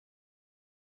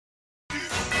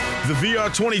The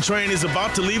VR20 train is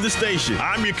about to leave the station.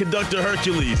 I'm your conductor,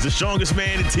 Hercules, the strongest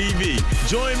man in TV.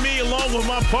 Join me along with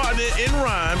my partner in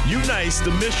rhyme, Eunice, the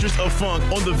mistress of funk,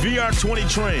 on the VR20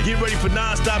 train. Get ready for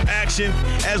non-stop action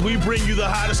as we bring you the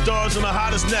hottest stars on the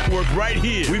hottest network right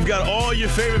here. We've got all your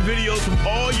favorite videos from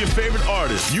all your favorite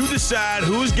artists. You decide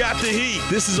who's got the heat.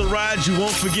 This is a ride you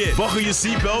won't forget. Buckle your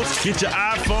seatbelts, get your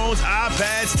iPhones,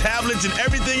 iPads, tablets, and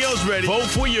everything else ready. Vote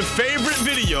for your favorite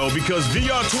video because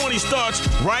VR20 starts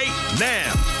right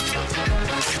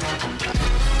now.